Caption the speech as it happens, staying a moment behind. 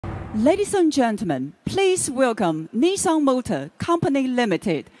Ladies and gentlemen, please welcome Nissan Motor Company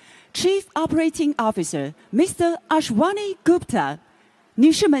Limited Chief Operating Officer Mr. Ashwani Gupta. 女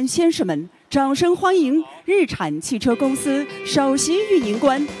士们、先生们，掌声欢迎日产汽车公司首席运营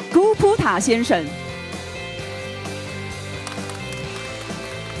官古普塔先生。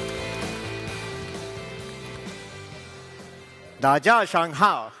Auto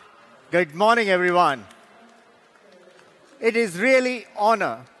Shanghai. Good morning, everyone. It is really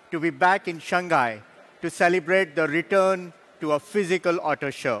honor to be back in Shanghai to celebrate the return to a physical auto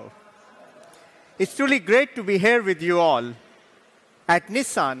show. It's truly great to be here with you all. At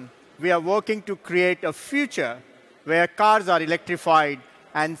Nissan, we are working to create a future where cars are electrified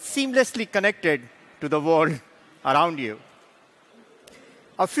and seamlessly connected to the world around you.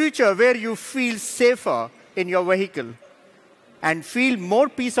 A future where you feel safer in your vehicle and feel more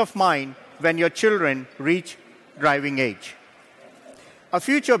peace of mind when your children reach driving age. A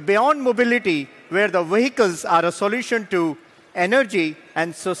future beyond mobility where the vehicles are a solution to energy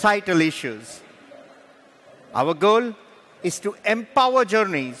and societal issues. Our goal is to empower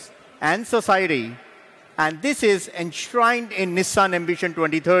journeys and society, and this is enshrined in Nissan Ambition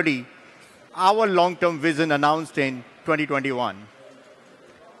 2030, our long-term vision announced in 2021.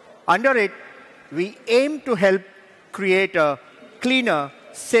 Under it, we aim to help create a cleaner,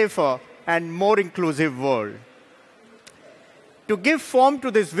 safer, and more inclusive world. To give form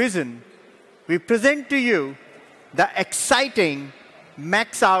to this vision, we present to you the exciting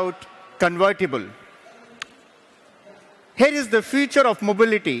Max-Out convertible. Here is the future of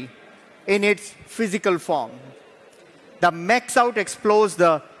mobility in its physical form. The Max-Out explores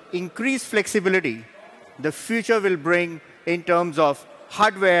the increased flexibility the future will bring in terms of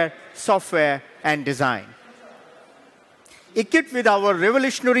hardware, software, and design. Equipped with our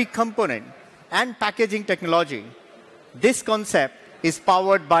revolutionary component and packaging technology, this concept is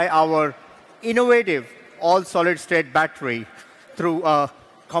powered by our innovative all-solid-state battery through a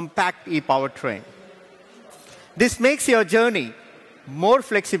compact e-powertrain. This makes your journey more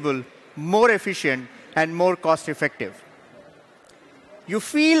flexible, more efficient, and more cost-effective. You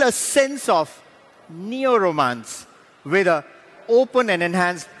feel a sense of neo-romance with an open and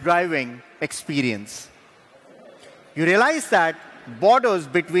enhanced driving experience. You realize that borders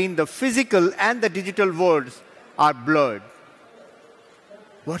between the physical and the digital worlds are blurred.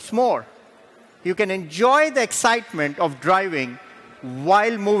 What's more, you can enjoy the excitement of driving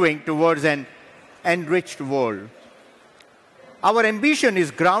while moving towards an enriched world. Our ambition is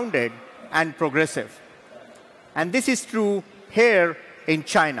grounded and progressive. And this is true here in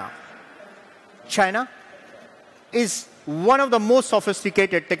China. China is one of the most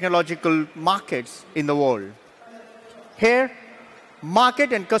sophisticated technological markets in the world. Here,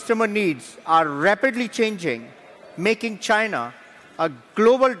 market and customer needs are rapidly changing, making China a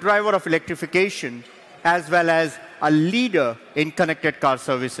global driver of electrification as well as a leader in connected car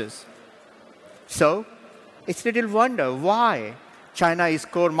services. So, it's little wonder why China is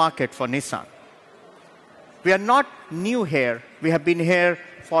core market for Nissan. We are not new here. We have been here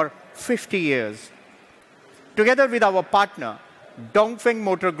for 50 years. Together with our partner, Dongfeng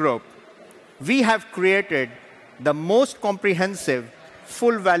Motor Group, we have created the most comprehensive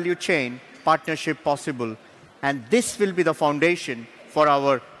full value chain partnership possible, and this will be the foundation for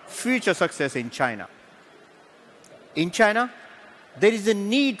our future success in China. In China, there is a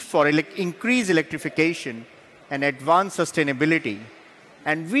need for increased electrification and advanced sustainability,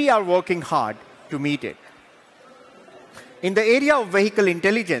 and we are working hard to meet it. In the area of vehicle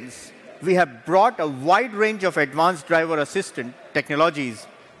intelligence, we have brought a wide range of advanced driver assistant technologies,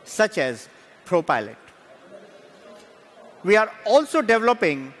 such as ProPilot. We are also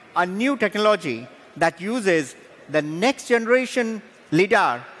developing a new technology that uses the next generation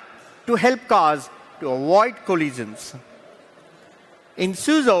LiDAR to help cars to avoid collisions. In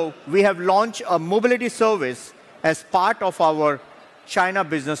Suzhou, we have launched a mobility service as part of our China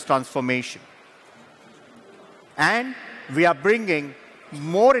business transformation. And we are bringing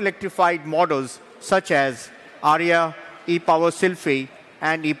more electrified models such as Aria, e-Power Sylphy,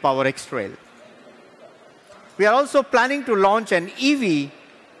 and e-Power X-Trail. We are also planning to launch an EV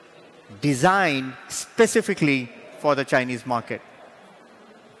designed specifically for the Chinese market.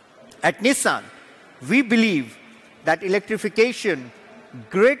 At Nissan, we believe that electrification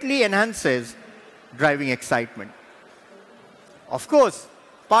greatly enhances driving excitement. Of course,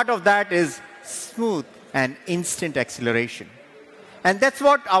 part of that is smooth and instant acceleration. And that's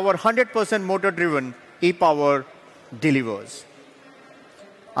what our 100% motor-driven e-Power delivers.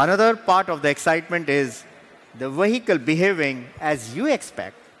 Another part of the excitement is the vehicle behaving as you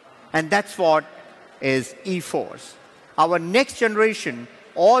expect, and that's what is e-Force, our next generation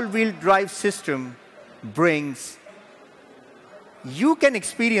all-wheel drive system brings. You can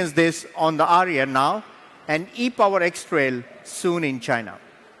experience this on the Aria now and e-Power X-Trail soon in China.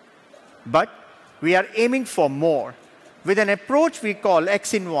 But we are aiming for more. With an approach we call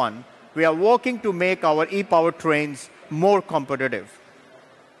X-in-1, we are working to make our e-Power trains more competitive.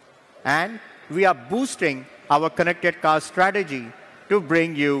 And we are boosting our connected car strategy to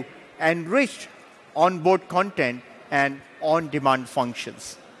bring you enriched onboard content and on-demand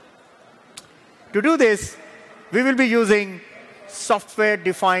functions. To do this, we will be using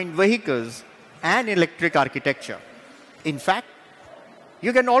software-defined vehicles and electric architecture. In fact,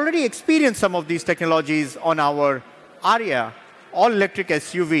 you can already experience some of these technologies on our Aria all-electric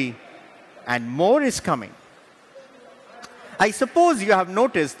SUV, and more is coming. I suppose you have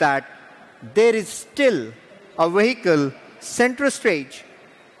noticed that there is still a vehicle center stage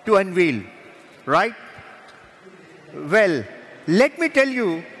to unveil, right? Well, let me tell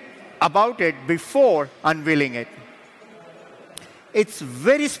you about it before unveiling it. It's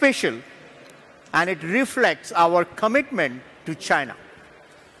very special, and it reflects our commitment to China.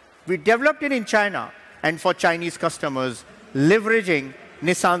 We developed it in China and for Chinese customers, leveraging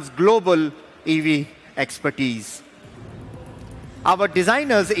Nissan's global EV expertise. Our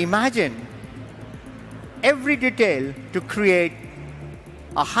designers imagine every detail to create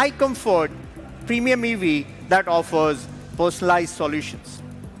a high-comfort premium EV that offers personalized solutions.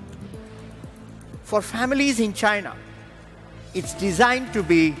 For families in China, it's designed to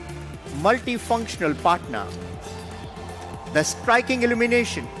be multifunctional partner. The striking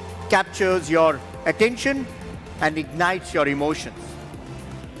illumination captures your attention and ignites your emotions.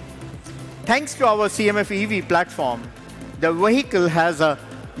 Thanks to our CMF EV platform, the vehicle has a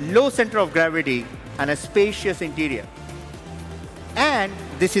low center of gravity and a spacious interior. And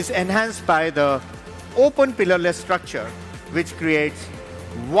this is enhanced by the open pillarless structure, which creates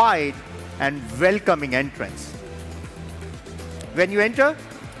wide and welcoming entrance. When you enter,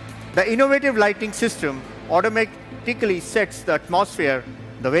 the innovative lighting system automatically sets the atmosphere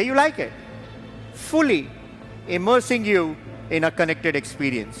the way you like it, fully immersing you in a connected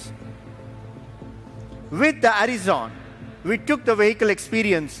experience. With the Arizon, we took the vehicle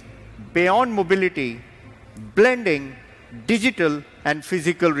experience beyond mobility, blending digital and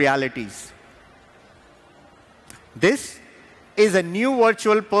physical realities. This is a new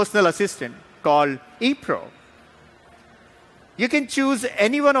virtual personal assistant called ePro. You can choose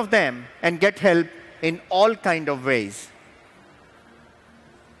any one of them and get help in all kinds of ways.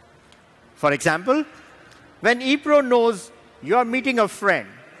 For example, when ePro knows you are meeting a friend,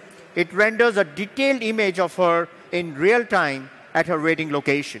 it renders a detailed image of her in real time at her waiting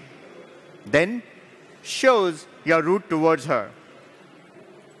location, then shows your route towards her.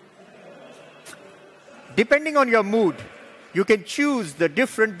 Depending on your mood, you can choose the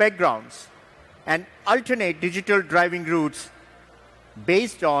different backgrounds and alternate digital driving routes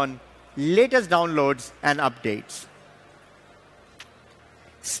based on latest downloads and updates.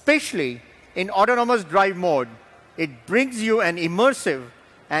 Especially in autonomous drive mode, it brings you an immersive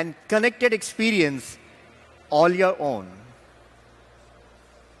and connected experience all your own.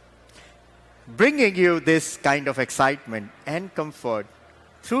 Bringing you this kind of excitement and comfort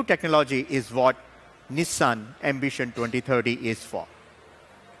through technology is what Nissan Ambition 2030 is for.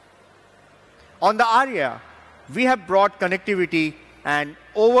 On the Aria, we have brought connectivity and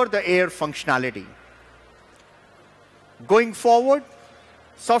over-the-air functionality. Going forward,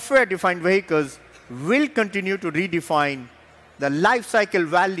 software-defined vehicles will continue to redefine the life cycle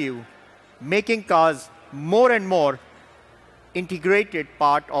value, making cars more and more integrated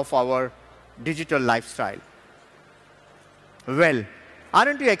part of our digital lifestyle. Well,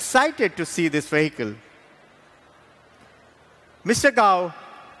 aren't you excited to see this vehicle? Mr. Gao,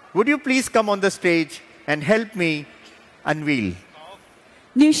 would you please come on the stage and help me unveil?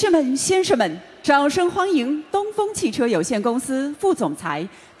 女士们、先生们，掌声欢迎东风汽车有限公司副总裁、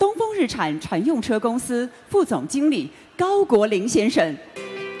东风日产乘用车公司副总经理高国林先生。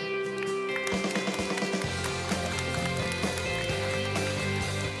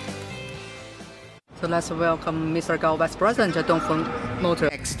So let's welcome Mr. Gao, Vice President at Dongfeng Motor.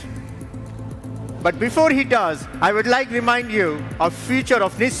 Next. But before he does, I would like to remind you of future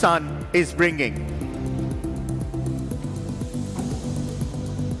of Nissan is bringing.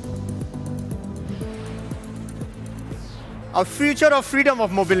 A future of freedom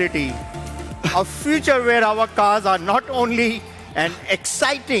of mobility. A future where our cars are not only an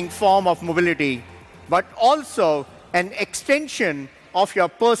exciting form of mobility, but also an extension of your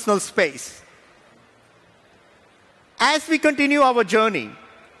personal space. As we continue our journey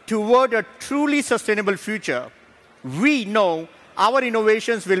toward a truly sustainable future, we know our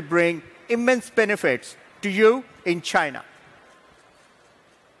innovations will bring immense benefits to you in China.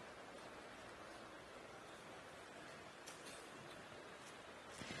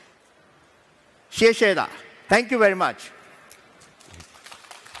 Thank you very much.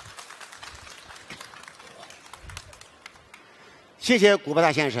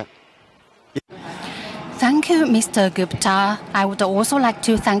 Thank you, Mr. Gupta. I would also like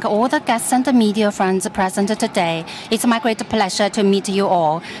to thank all the guests and the media friends present today. It's my great pleasure to meet you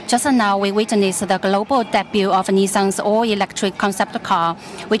all. Just now, we witnessed the global debut of Nissan's all-electric concept car,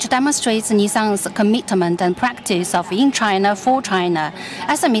 which demonstrates Nissan's commitment and practice of in China for China.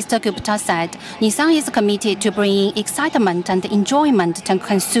 As Mr. Gupta said, Nissan is committed to bringing excitement and enjoyment to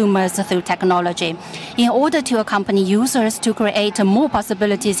consumers through technology, in order to accompany users to create more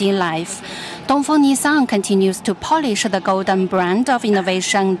possibilities in life. Dongfeng Nissan continues to polish the golden brand of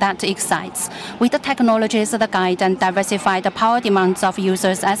innovation that excites. With the technologies that guide and diversify the power demands of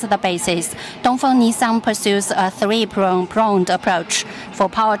users as the basis, Dongfeng Nissan pursues a three-pronged approach for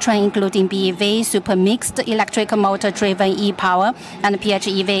powertrain, including BEV, super mixed electric motor-driven e-power, and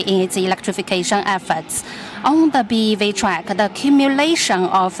PHEV in its electrification efforts. On the BEV track, the accumulation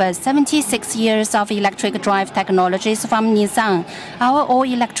of 76 years of electric drive technologies from Nissan, our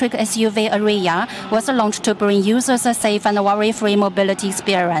all-electric SUV Ariya was launched to bring users a safe and worry-free mobility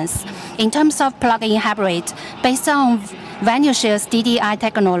experience. In terms of plug-in hybrid, based on Vanish's DDI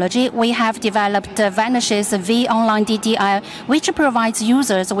technology, we have developed Vanish's V-Online DDI, which provides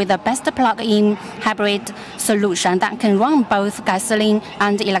users with the best plug-in hybrid solution that can run both gasoline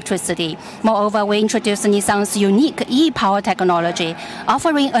and electricity. Moreover, we introduced Nissan's unique e-power technology,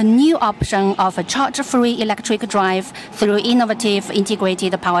 offering a new option of a charge-free electric drive through innovative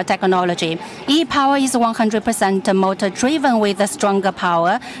integrated power technology. E-power is 100% motor-driven with stronger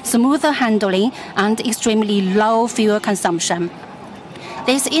power, smoother handling, and extremely low fuel consumption.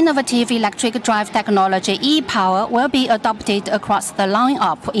 This innovative electric drive technology, e-power, will be adopted across the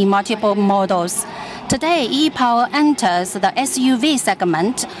lineup in multiple models. Today, e-power enters the SUV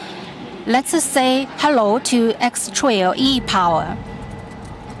segment. Let's say hello to X-Trail e-power.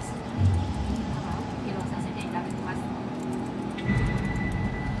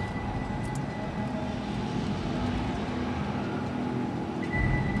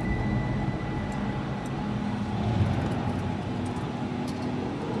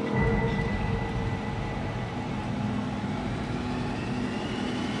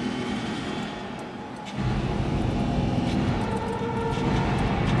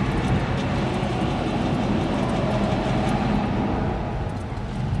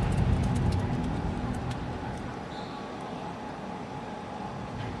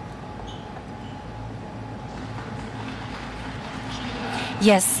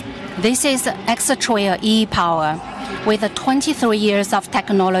 Yes, this is X-Trail e-power. With 23 years of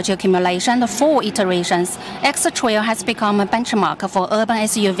technology accumulation, 4 iterations, X-Trail has become a benchmark for urban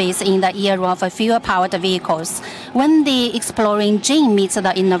SUVs in the era of fuel-powered vehicles. When the exploring gene meets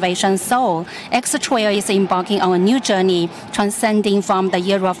the innovation soul, X-Trail is embarking on a new journey, transcending from the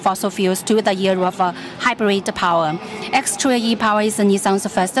era of fossil fuels to the era of hybrid power. X-Trail e-power is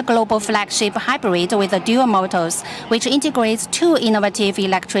Nissan's first global flagship hybrid with dual motors, which integrates 2 innovative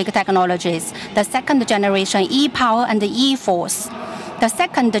electric technologies, the second-generation e-power and the e-force. The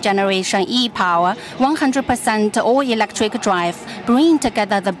second-generation e-power, 100% all-electric drive, bring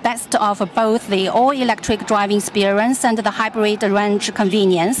together the best of both the all-electric driving experience and the hybrid range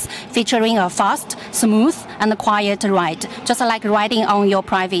convenience, featuring a fast, smooth, and quiet ride, just like riding on your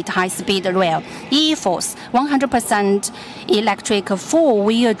private high-speed rail. E-force, 100% electric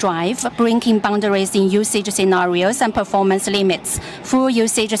 4-wheel drive, breaking boundaries in usage scenarios and performance limits. Full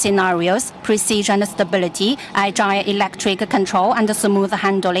usage scenarios, precision and stability, agile electric control, and smooth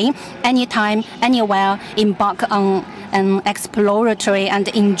handling. Anytime, anywhere, embark on an exploratory and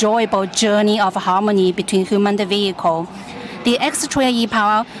enjoyable journey of harmony between human and vehicle. The X-Trail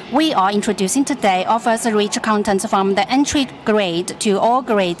e-power we are introducing today offers rich content from the entry grade to all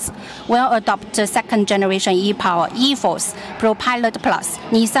grades. We'll adopt second-generation e-power, e-force, ProPilot Plus,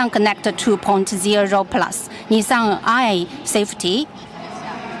 Nissan Connect 2.0 Plus, Nissan i Safety,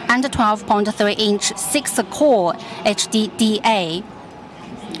 and 12.3-inch 6-core HDDA,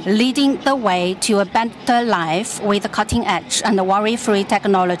 leading the way to a better life with cutting-edge and worry-free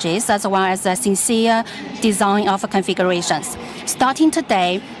technologies, as well as a sincere design of configurations. Starting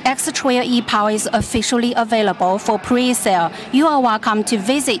today, X-Trail e-power is officially available for pre-sale. You are welcome to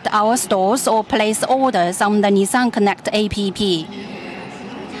visit our stores or place orders on the Nissan Connect app.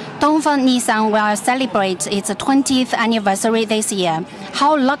 Dongfeng Nissan will celebrate its 20th anniversary this year.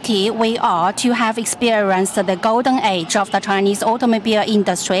 How lucky we are to have experienced the golden age of the Chinese automobile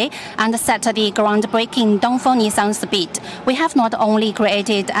industry and set the groundbreaking Dongfeng Nissan speed. We have not only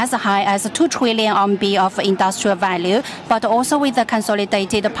created as high as 2 trillion RMB of industrial value, but also with the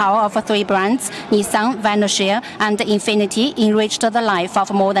consolidated power of 3 brands, Nissan, Vanashare, and Infiniti, enriched the life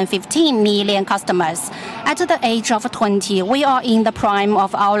of more than 15 million customers. At the age of 20, we are in the prime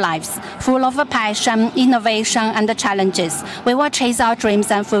of our lives, full of passion, innovation, and challenges. We will chase our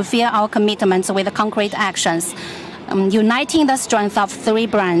dreams and fulfill our commitments with concrete actions. Uniting the strength of 3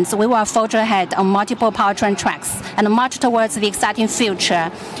 brands, we will forge ahead on multiple powertrain tracks and march towards the exciting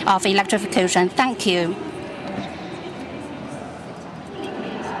future of electrification. Thank you.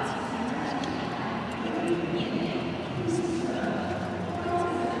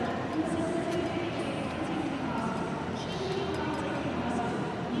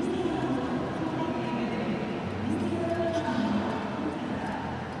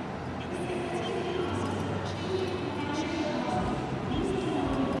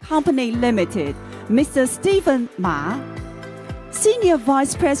 Company Limited, Mr. Stephen Ma. Senior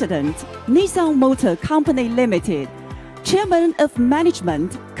Vice President, Nissan Motor Company Limited. Chairman of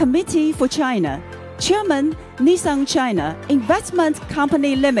Management Committee for China. Chairman, Nissan China Investment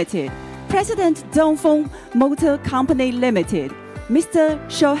Company Limited. President Dongfeng Motor Company Limited, Mr.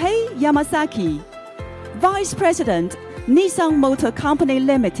 Shohei Yamasaki. Vice President, Nissan Motor Company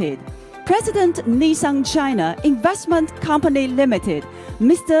Limited. President Nissan China Investment Company Limited,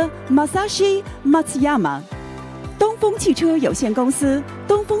 Mr. Masashi Matsuyama. 东风汽车有限公司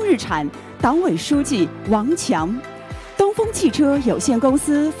东风日产党委书记王强。东风汽车有限公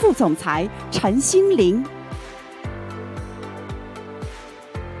司副总裁陈新林。